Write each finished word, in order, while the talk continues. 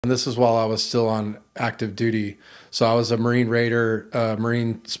And this is while I was still on active duty. So I was a Marine Raider,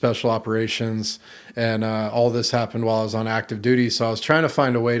 Marine Special Operations, and all this happened while I was on active duty. So I was trying to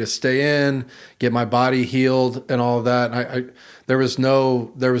find a way to stay in, get my body healed, and all of that. And there was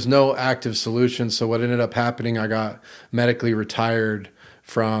no active solution. So what ended up happening, I got medically retired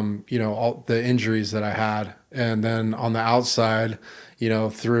from all the injuries that I had, and then on the outside,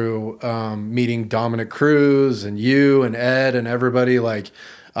 through meeting Dominic Cruz and you and Ed and everybody, like,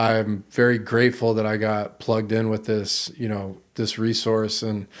 I'm very grateful that I got plugged in with this, this resource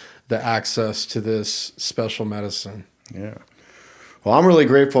and the access to this special medicine. Yeah. Well, I'm really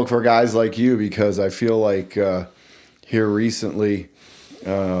grateful for guys like you, because I feel like here recently,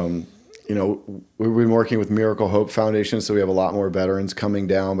 we've been working with Miracle Hope Foundation, so we have a lot more veterans coming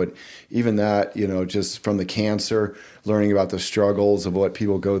down. But even that, just from the cancer, learning about the struggles of what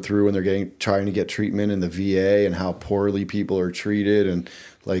people go through when they're trying to get treatment in the VA and how poorly people are treated. And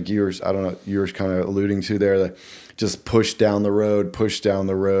like yours, I don't know, you were kind of alluding to there, that just push down the road.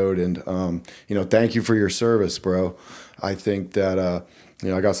 And, thank you for your service, bro. I think that,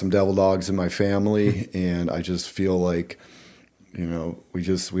 I got some devil dogs in my family, and I just feel like, we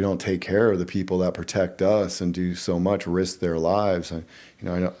don't take care of the people that protect us and do so much, risk their lives.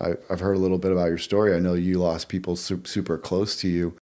 I've heard a little bit about your story. I know you lost people super close to you.